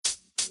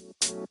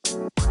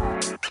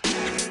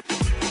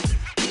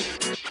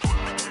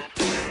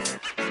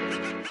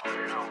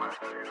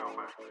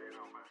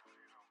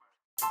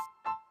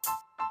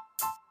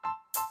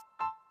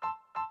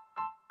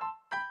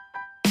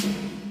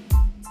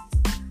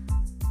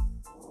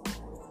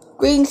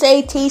Greetings,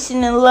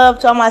 salutation, and love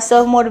to all my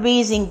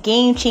self-motivators and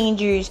game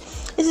changers.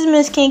 This is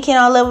Miss Ken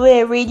on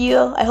Levelhead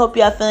Radio. I hope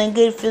y'all feeling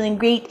good, feeling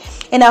great,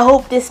 and I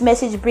hope this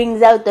message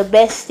brings out the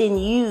best in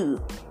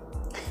you.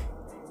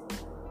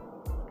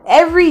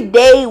 Every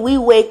day we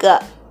wake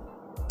up,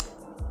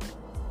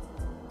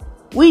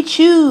 we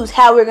choose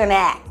how we're going to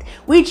act.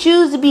 We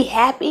choose to be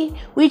happy.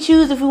 We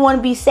choose if we want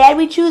to be sad.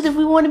 We choose if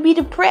we want to be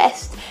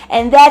depressed.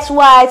 And that's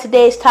why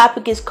today's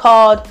topic is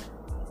called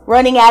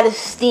running out of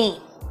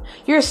steam.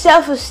 Your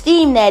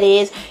self-esteem, that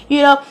is,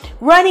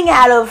 running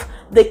out of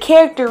the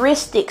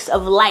characteristics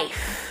of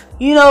life.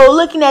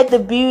 Looking at the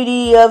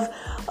beauty of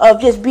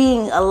just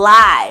being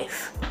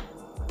alive.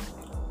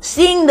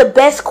 Seeing the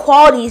best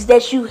qualities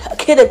that you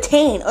could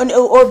attain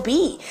or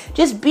be.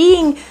 Just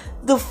being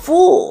the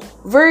full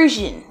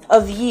version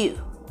of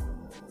you.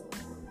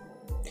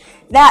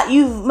 Now,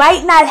 you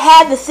might not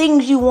have the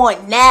things you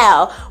want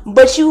now,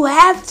 but you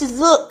have to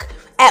look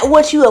at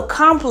what you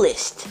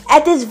accomplished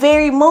at this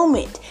very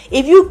moment.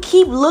 If you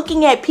keep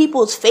looking at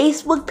people's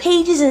Facebook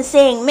pages and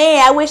saying,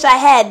 man, I wish I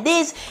had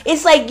this,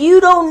 it's like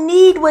you don't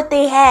need what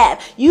they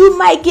have. You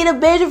might get a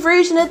better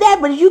version of that,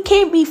 but you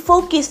can't be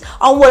focused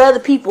on what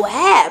other people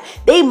have.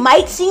 They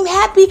might seem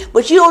happy,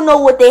 but you don't know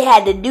what they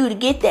had to do to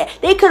get that.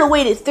 They could have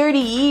waited 30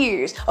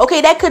 years.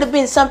 Okay, that could have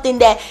been something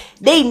that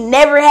they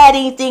never had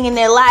anything in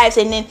their lives,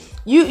 and then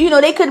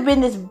they could have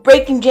been this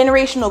breaking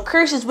generational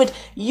curses, but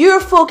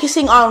you're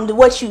focusing on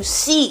what you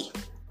see.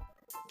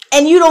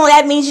 And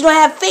that means you don't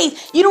have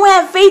faith. You don't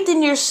have faith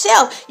in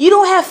yourself. You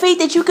don't have faith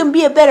that you can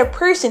be a better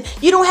person.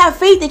 You don't have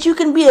faith that you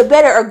can be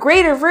a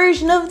greater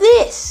version of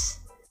this.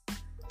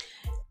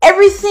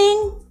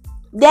 Everything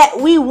that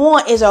we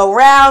want is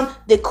around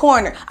the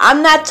corner.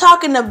 I'm not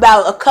talking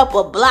about a couple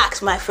of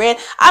blocks, my friend.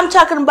 I'm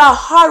talking about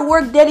hard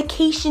work,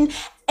 dedication,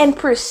 and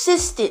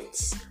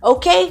persistence.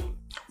 Okay?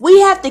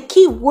 We have to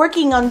keep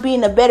working on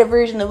being a better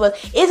version of us.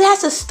 It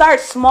has to start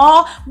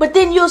small, but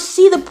then you'll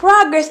see the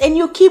progress and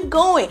you'll keep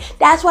going.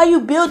 That's why you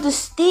build the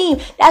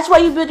steam. That's why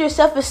you build your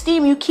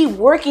self-esteem. You keep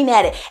working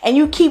at it and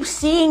you keep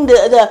seeing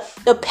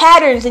the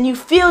patterns, and you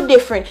feel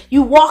different.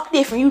 You walk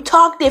different. You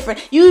talk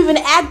different. You even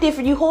act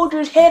different. You hold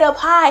your head up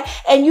high,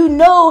 and you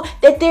know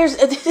that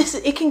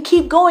it can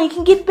keep going. It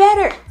can get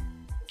better.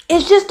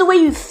 It's just the way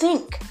you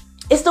think.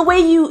 It's the way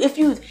if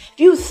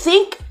you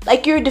think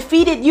like you're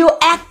defeated, you'll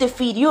act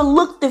defeated. You'll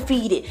look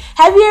defeated.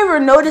 Have you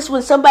ever noticed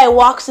when somebody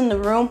walks in the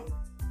room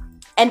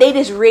and they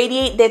just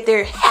radiate that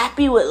they're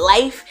happy with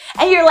life?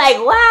 And you're like,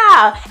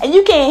 wow. And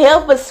you can't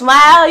help but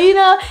smile, And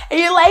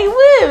you're like,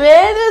 wait,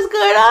 man, what's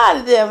going on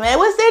with them, man?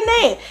 What's their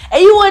name?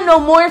 And you want to know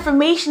more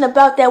information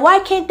about that. Why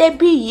can't that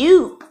be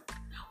you?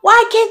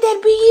 Why can't that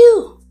be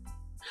you?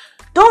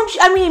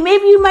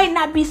 Maybe you might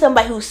not be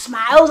somebody who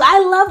smiles. I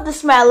love the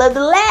smile, I love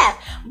the laugh.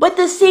 But at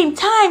the same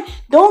time,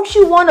 don't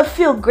you want to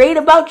feel great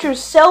about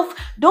yourself?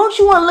 Don't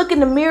you want to look in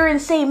the mirror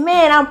and say,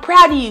 man, I'm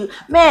proud of you.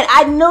 Man,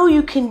 I know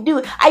you can do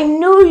it. I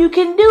know you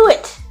can do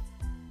it.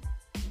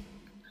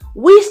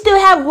 We still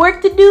have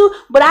work to do,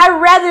 but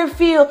I'd rather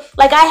feel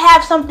like I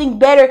have something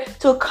better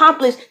to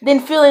accomplish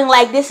than feeling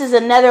like this is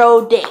another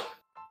old day.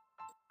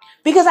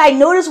 Because I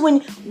notice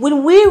when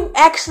we're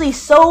actually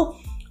so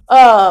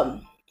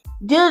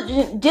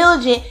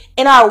diligent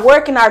in our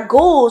work and our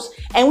goals,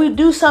 and we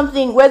do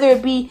something, whether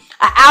it be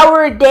an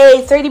hour a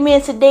day, 30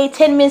 minutes a day,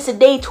 10 minutes a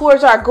day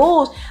towards our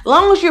goals, as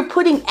long as you're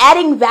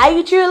adding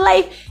value to your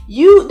life,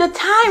 the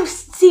time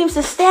seems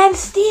to stand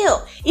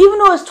still. Even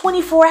though it's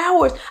 24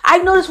 hours,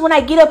 I've noticed when I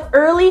get up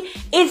early,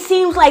 it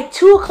seems like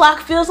 2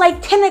 o'clock feels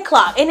like 10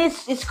 o'clock, and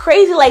it's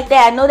crazy like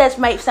that. I know that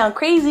might sound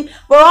crazy,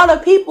 but all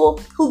the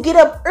people who get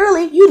up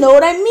early, you know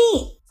what I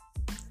mean.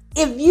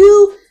 If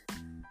you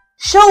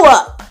show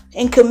up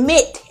and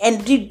commit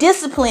and do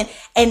discipline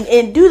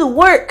and do the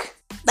work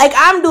like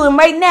I'm doing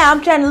right now.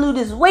 I'm trying to lose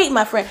this weight,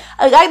 my friend.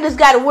 I just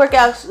got to work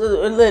out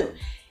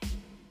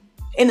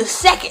in a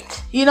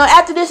second.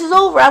 After this is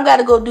over, I've got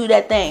to go do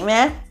that thing,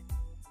 man.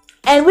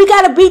 And we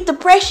got to beat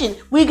depression.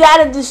 We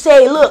got to just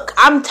say, look,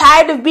 I'm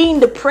tired of being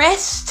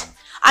depressed.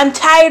 I'm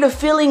tired of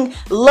feeling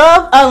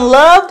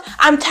unloved.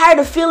 I'm tired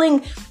of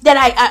feeling that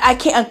I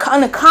can't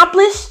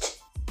unaccomplished.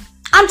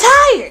 I'm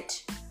tired.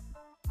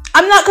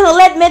 I'm not going to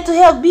let mental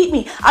health beat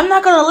me. I'm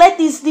not going to let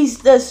these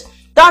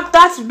dark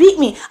thoughts beat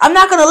me. I'm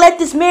not going to let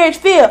this marriage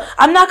fail.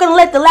 I'm not going to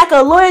let the lack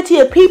of loyalty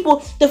of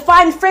people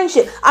define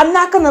friendship. I'm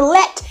not going to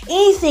let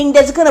anything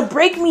that's going to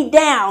break me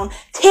down,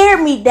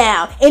 tear me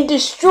down, and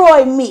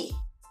destroy me.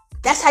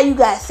 That's how you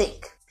got to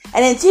think.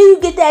 And until you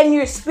get that in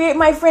your spirit,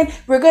 my friend,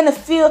 we're going to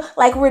feel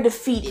like we're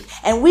defeated.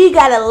 And we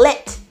got to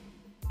let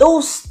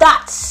those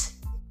thoughts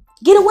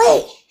get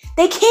away.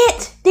 They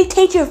can't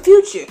dictate your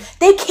future.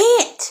 They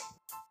can't.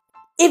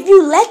 If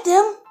you let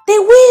them, they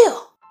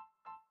will.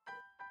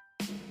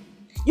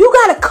 You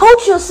gotta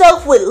coach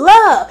yourself with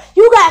love.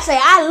 You gotta say,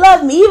 I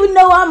love me. Even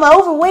though I'm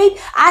overweight,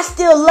 I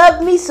still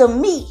love me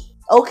some me.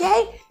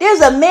 Okay?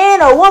 There's a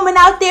man or woman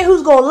out there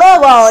who's gonna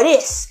love all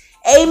this.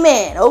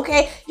 Amen.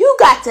 Okay? You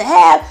got to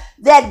have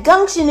that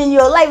gumption in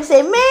your life and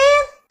say,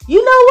 man,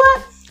 you know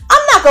what?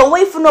 I'm not going to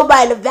wait for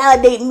nobody to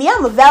validate me. I'm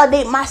going to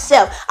validate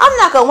myself. I'm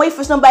not going to wait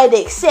for somebody to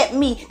accept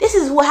me. This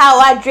is how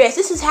I dress.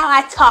 This is how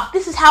I talk.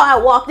 This is how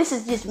I walk. This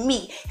is just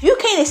me. If you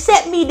can't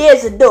accept me,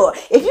 there's a door.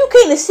 If you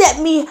can't accept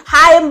me,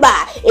 high and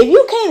by. If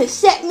you can't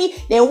accept me,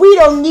 then we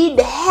don't need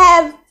to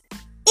have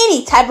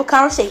any type of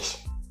conversation.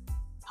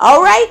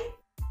 All right?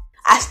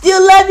 I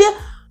still love you,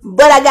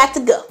 but I got to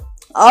go.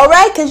 All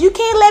right? Because you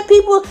can't let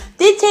people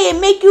dictate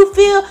and make you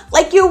feel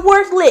like you're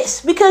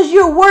worthless because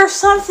you're worth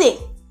something.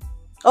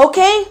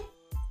 Okay?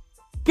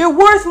 You're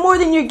worth more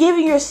than you're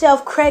giving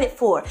yourself credit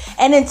for.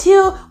 And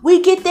until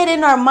we get that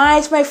in our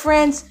minds, my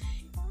friends,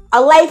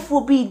 our life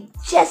will be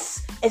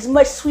just as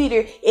much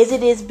sweeter as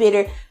it is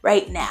bitter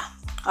right now.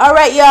 All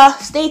right, y'all.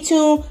 Stay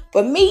tuned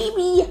for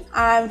Maybe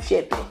I'm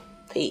Tripping.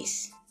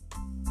 Peace.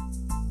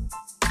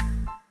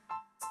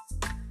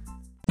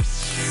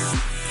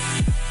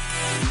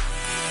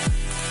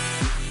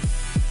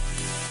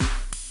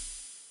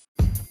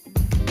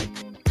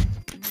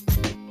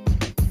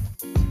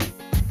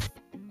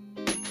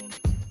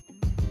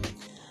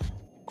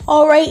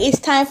 Alright, it's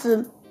time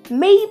for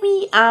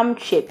Maybe I'm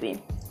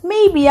Tripping.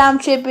 Maybe I'm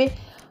tripping.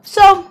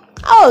 So,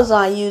 I was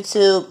on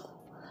YouTube,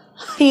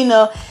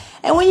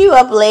 and when you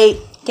up late,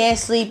 can't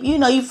sleep,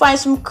 you find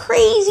some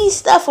crazy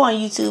stuff on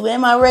YouTube.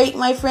 Am I right,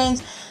 my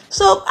friends?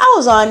 So, I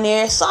was on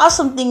there, saw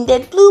something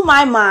that blew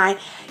my mind.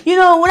 When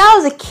I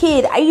was a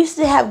kid, I used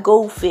to have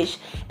goldfish.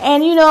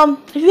 And,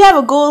 if you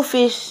have a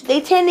goldfish,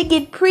 they tend to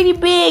get pretty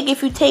big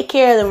if you take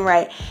care of them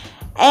right.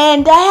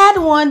 And I had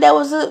one that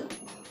was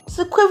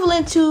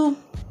equivalent to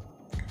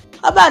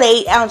about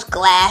 8-ounce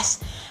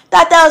glass.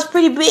 Thought that was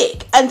pretty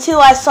big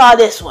until I saw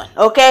this one,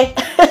 okay?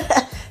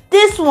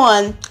 This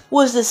one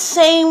was the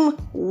same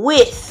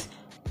width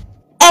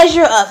as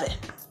your oven,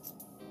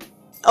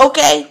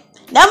 okay?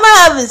 Now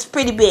my oven's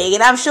pretty big,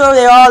 and I'm sure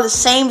they're all the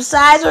same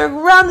size or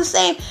around the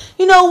same,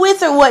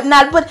 width or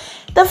whatnot. But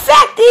the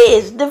fact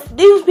is,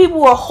 these people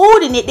were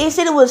holding it. They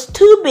said it was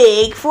too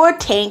big for a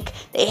tank.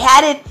 They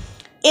had it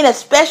in a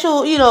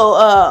special,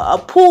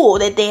 a pool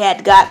that they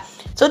had got.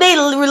 So they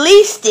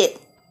released it.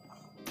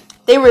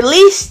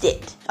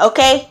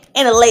 Okay,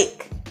 in a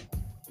lake.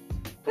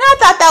 Now I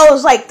thought that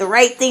was like the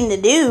right thing to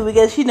do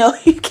because you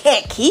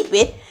can't keep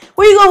it.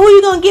 Who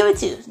you gonna give it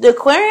to? The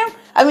aquarium?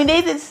 I mean,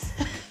 it's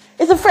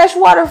a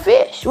freshwater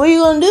fish. What are you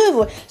gonna do it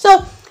for?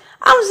 So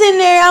I'm sitting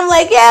there. I'm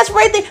like, yeah, it's the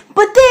right thing.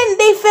 But then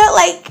they felt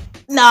like,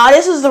 nah,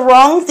 this is the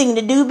wrong thing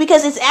to do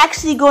because it's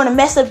actually going to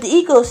mess up the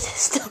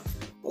ecosystem.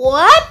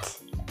 What?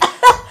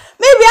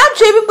 Maybe I'm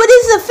tripping, but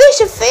is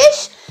a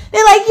fish?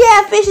 They're like,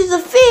 yeah, fish is a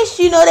fish.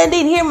 They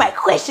didn't hear my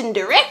question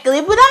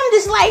directly, but I'm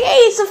just like, hey,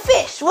 it's a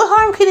fish. What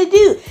harm could it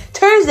do?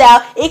 Turns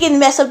out it can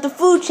mess up the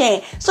food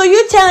chain. So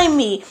you're telling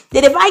me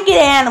that if I get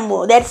an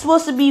animal that's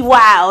supposed to be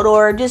wild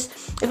or just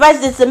if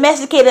it's a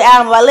domesticated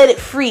animal, I let it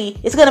free,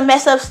 it's gonna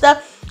mess up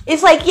stuff.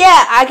 It's like,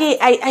 yeah,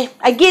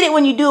 I get it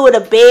when you do it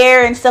with a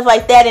bear and stuff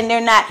like that, and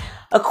they're not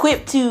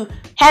equipped to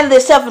handle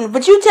themselves.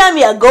 But you telling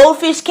me a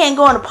goldfish can't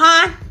go in a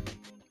pond?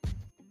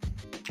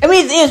 I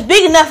mean, it was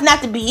big enough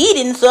not to be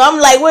eaten, so I'm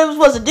like, what am I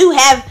supposed to do?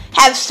 Have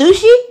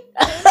sushi?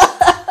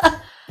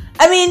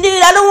 I mean,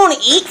 dude, I don't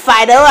want to eat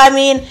Fido. I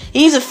mean,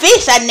 he's a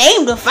fish. I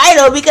named him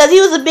Fido because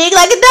he was big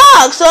like a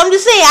dog. So I'm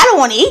just saying, I don't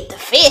want to eat the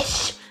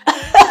fish.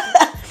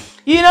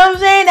 You know what I'm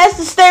saying? That's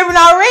disturbing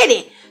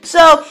already. So,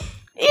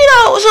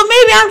 so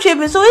maybe I'm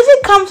tripping. So is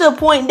it come to a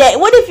point that,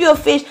 what if you're a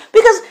fish?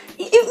 Because,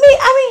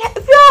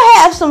 if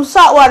y'all have some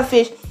saltwater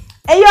fish,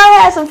 and y'all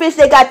had some fish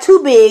that got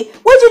too big,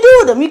 what'd you do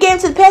with them? You gave them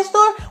to the pet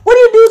store? What do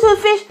you do to a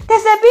fish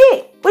that's that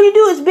big? What do you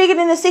do? It's bigger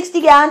than a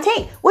 60-gallon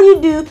tank. What do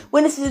you do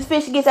when this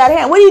fish gets out of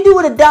hand? What do you do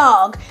with a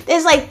dog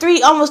that's like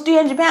almost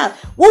 300 pounds?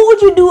 What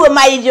would you do with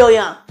Mighty Joe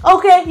Young?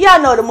 Okay,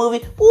 y'all know the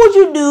movie. What would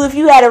you do if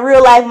you had a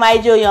real-life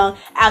Mighty Joe Young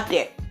out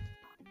there?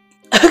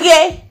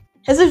 Okay?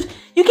 Because if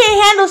you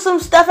can't handle some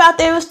stuff out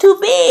there, it was too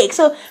big.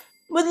 So,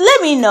 but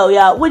let me know,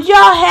 y'all. Would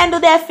y'all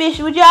handle that fish?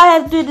 Would y'all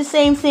have to do the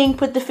same thing?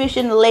 Put the fish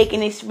in the lake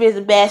and experience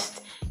the best?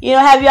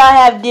 Have y'all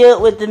have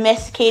dealt with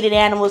domesticated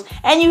animals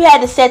and you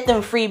had to set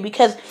them free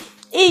because,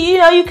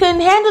 you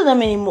couldn't handle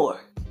them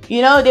anymore.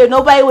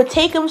 Nobody would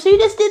take them, so you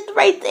just did the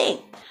right thing.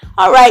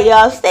 All right,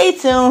 y'all. Stay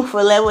tuned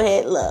for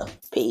Levelhead Love.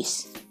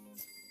 Peace.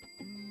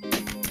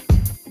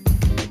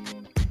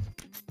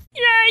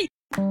 Yay!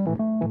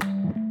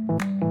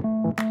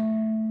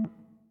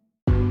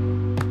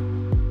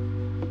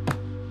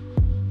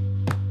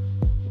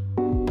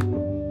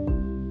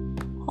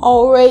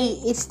 Alright,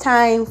 it's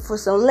time for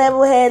some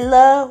Levelhead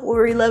Love,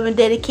 where we love and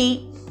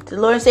dedicate to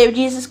the Lord and Savior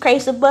Jesus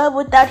Christ above.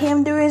 Without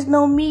him, there is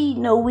no me,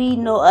 no we,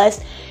 no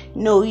us,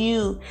 no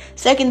you.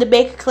 Second, the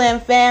Baker Clan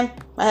fam,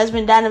 my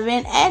husband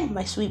Donovan, and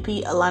my sweet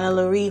pea, Alana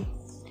Laree.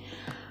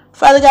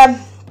 Father God,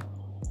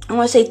 I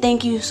want to say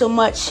thank you so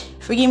much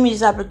for giving me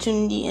this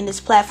opportunity and this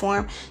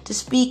platform to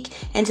speak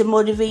and to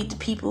motivate the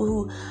people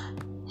who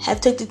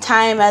have took the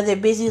time out of their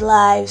busy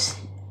lives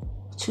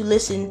to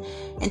listen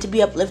and to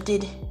be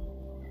uplifted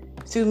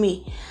through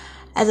me.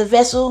 As a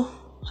vessel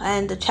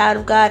and a child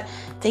of God,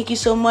 thank you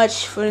so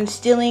much for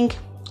instilling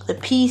the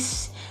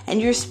peace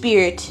and your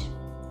spirit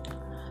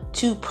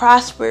to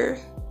prosper,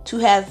 to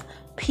have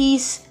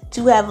peace,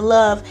 to have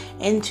love,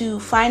 and to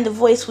find the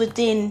voice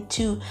within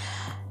to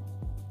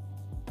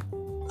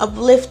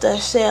uplift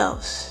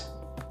ourselves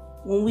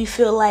when we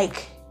feel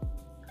like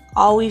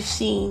all we've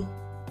seen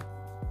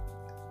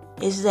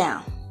is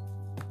down.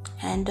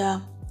 And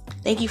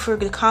thank you for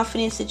the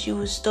confidence that you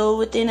bestowed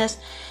within us,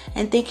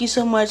 and thank you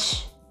so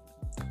much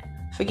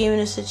for giving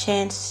us a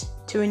chance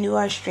to renew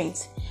our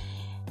strength.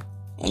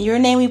 In your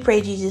name we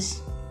pray,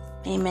 Jesus.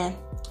 Amen.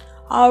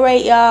 All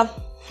right, y'all.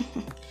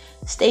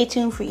 Stay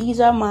tuned for Ease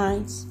Our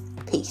Minds.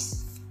 Peace.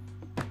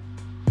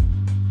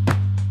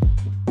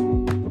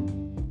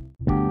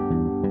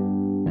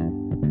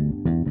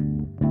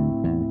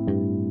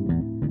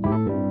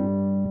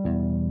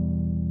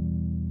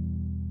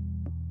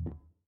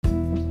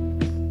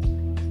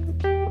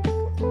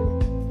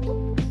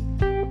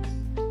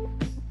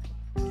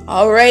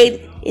 All right,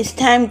 it's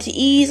time to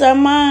ease our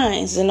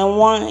minds and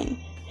unwind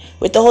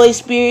with the Holy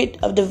Spirit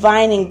of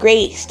divine and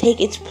grace take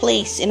its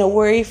place in a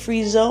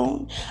worry-free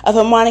zone of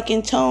harmonic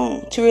and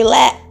tone to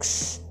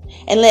relax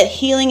and let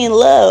healing and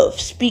love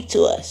speak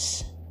to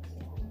us.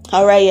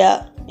 All right,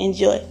 y'all,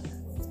 enjoy.